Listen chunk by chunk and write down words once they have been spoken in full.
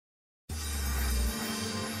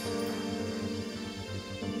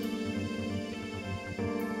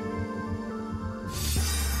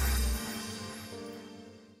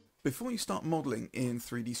Before you start modelling in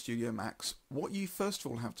 3D Studio Max, what you first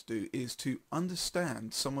of all have to do is to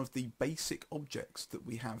understand some of the basic objects that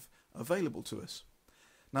we have available to us.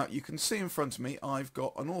 Now you can see in front of me I've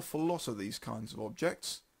got an awful lot of these kinds of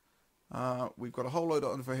objects. We've got a whole load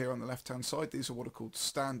over here on the left hand side. These are what are called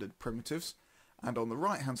standard primitives, and on the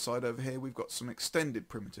right hand side over here we've got some extended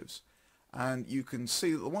primitives, and you can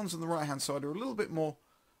see that the ones on the right hand side are a little bit more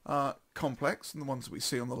complex than the ones that we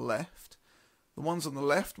see on the left. The ones on the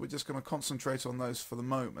left, we're just going to concentrate on those for the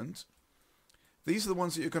moment. These are the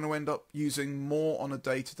ones that you're going to end up using more on a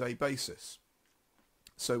day-to-day basis.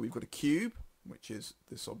 So we've got a cube, which is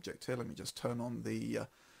this object here. Let me just turn on the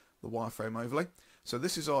wireframe overlay. So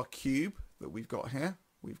this is our cube that we've got here.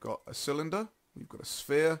 We've got a cylinder, we've got a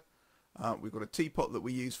sphere, we've got a teapot that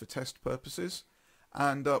we use for test purposes,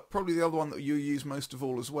 and probably the other one that you use most of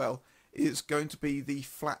all as well is going to be the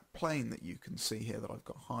flat plane that you can see here that I've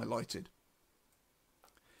got highlighted.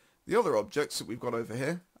 The other objects that we've got over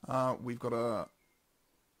here, we've got a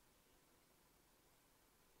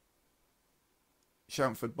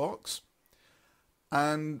chamfered box,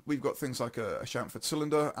 and we've got things like a chamfered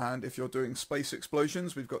cylinder, and if you're doing space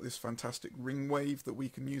explosions, we've got this fantastic ring wave that we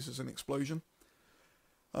can use as an explosion.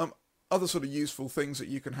 Other sort of useful things that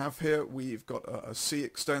you can have here, we've got a C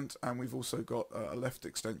extent, and we've also got a left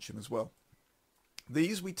extension as well.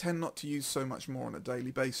 These we tend not to use so much more on a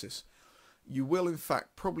daily basis. You will in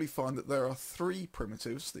fact probably find that there are 3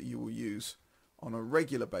 primitives that you will use on a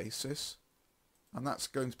regular basis, and that's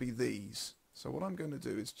going to be these. So what I'm going to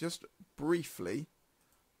do is just briefly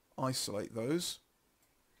isolate those,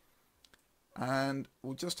 and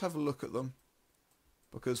we'll just have a look at them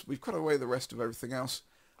because we've cut away the rest of everything else.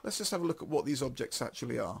 Let's just have a look at what these objects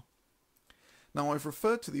actually are. Now I've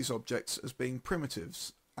referred to these objects as being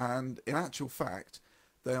primitives, and in actual fact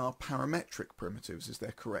they are parametric primitives is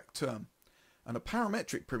their correct term. And a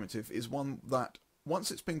parametric primitive is one that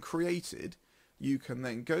once it's been created, you can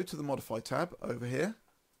then go to the Modify tab over here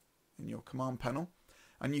in your command panel,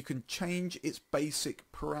 and you can change its basic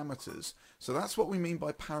parameters. So that's what we mean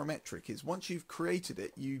by parametric, is once you've created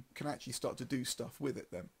it, you can actually start to do stuff with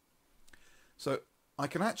it then. So I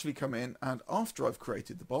can actually come in, and after I've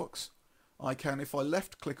created the box, I can, if I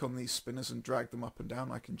left click on these spinners and drag them up and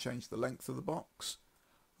down, I can change the length of the box,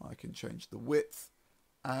 I can change the width,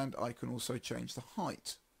 and I can also change the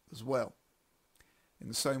height as well. In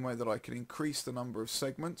the same way that I can increase the number of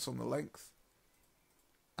segments on the length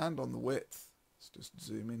and on the width, let's just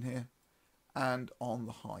zoom in here, and on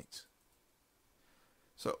the height.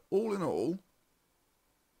 So all in all,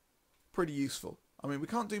 pretty useful. I mean, we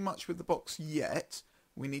can't do much with the box yet,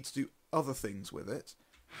 we need to do other things with it.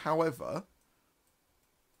 However,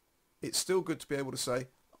 it's still good to be able to say,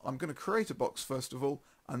 I'm going to create a box first of all,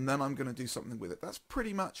 and then I'm going to do something with it. That's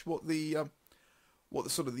pretty much what the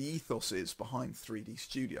sort of the ethos is behind 3D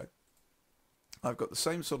Studio. I've got the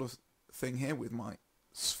same sort of thing here with my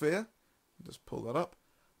sphere. Just pull that up.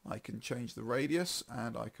 I can change the radius,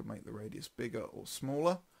 and I can make the radius bigger or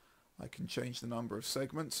smaller. I can change the number of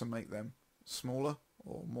segments and make them smaller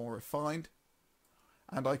or more refined.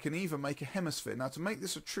 And I can even make a hemisphere. Now to make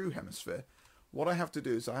this a true hemisphere, what I have to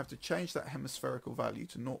do is I have to change that hemispherical value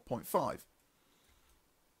to 0.5.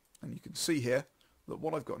 And you can see here that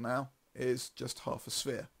what I've got now is just half a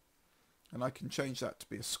sphere. And I can change that to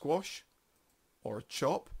be a squash or a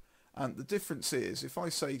chop. And the difference is, if I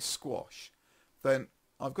say squash, then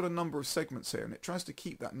I've got a number of segments here, and it tries to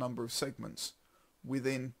keep that number of segments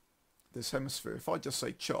within this hemisphere. If I just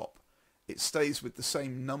say chop, it stays with the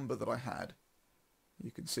same number that I had.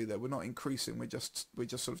 You can see there, we're not increasing, we're just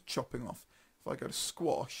sort of chopping off. If I go to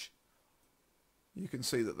squash, you can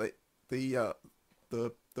see that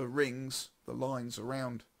the rings, the lines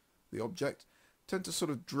around the object, tend to sort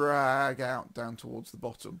of drag out down towards the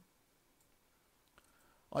bottom.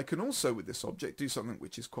 I can also, with this object, do something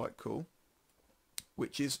which is quite cool,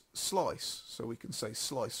 which is slice. So we can say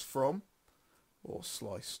slice from, or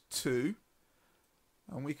slice to,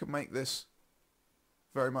 and we can make this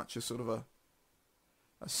very much a sort of a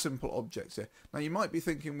simple object here. Now you might be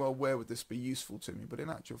thinking, well, where would this be useful to me? But in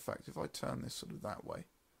actual fact, if I turn this sort of that way,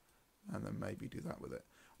 and then maybe do that with it,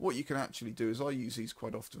 what you can actually do is I use these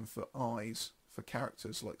quite often for eyes, for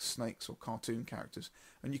characters like snakes or cartoon characters,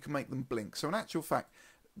 and you can make them blink. So in actual fact,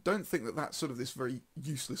 don't think that that's sort of this very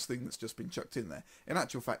useless thing that's just been chucked in there. In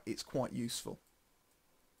actual fact, it's quite useful.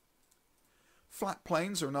 Flat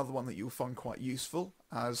planes are another one that you'll find quite useful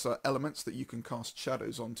as elements that you can cast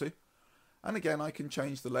shadows onto. And again, I can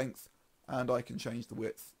change the length, and I can change the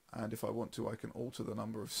width, and if I want to, I can alter the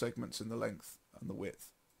number of segments in the length and the width.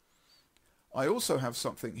 I also have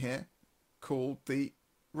something here called the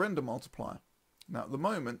render multiplier. Now at the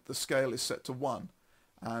moment the scale is set to 1,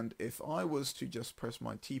 and if I was to just press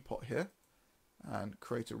my teapot here and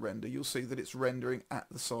create a render, you'll see that it's rendering at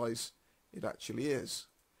the size it actually is.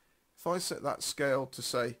 If I set that scale to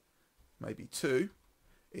say maybe 2,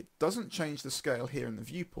 it doesn't change the scale here in the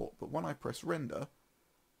viewport, but when I press render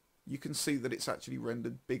you can see that it's actually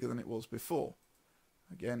rendered bigger than it was before.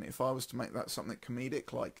 Again, if I was to make that something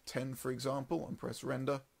comedic like 10 for example and press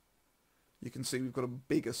render, you can see we've got a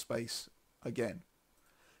bigger space again.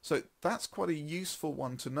 So that's quite a useful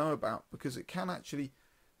one to know about, because it can actually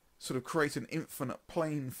sort of create an infinite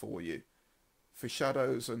plane for you for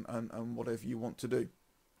shadows and whatever you want to do.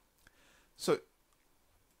 So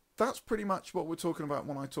that's pretty much what we're talking about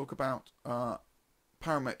when I talk about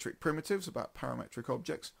parametric primitives, about parametric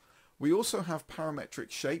objects. We also have parametric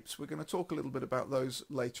shapes. We're going to talk a little bit about those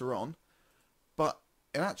later on, but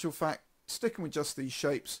in actual fact, sticking with just these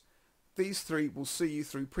shapes, these three will see you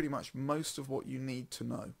through pretty much most of what you need to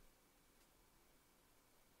know.